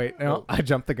 whoa, oh whoa, wait, no, whoa. I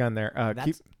jumped the gun there.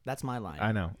 That's my line.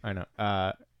 I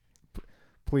know.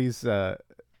 Please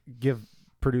give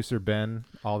producer Ben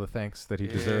all the thanks that he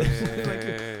deserves.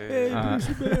 Hey,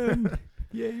 producer Ben.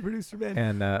 Yay, producer Ben.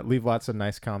 And leave lots of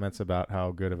nice comments about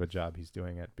how good of a job he's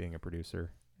doing at being a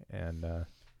producer. And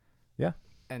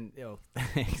And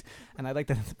thanks. And I'd like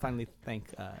to finally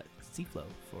thank Cflo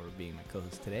for being my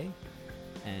co-host today.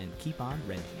 And keep on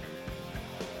renting.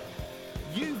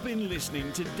 You've been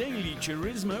listening to Daily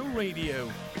Turismo Radio.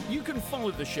 You can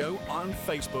follow the show on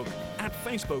Facebook at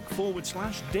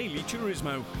Facebook.com/Daily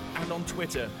Turismo and on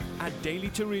Twitter at Daily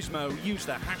Turismo. Use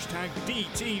the hashtag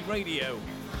DT Radio.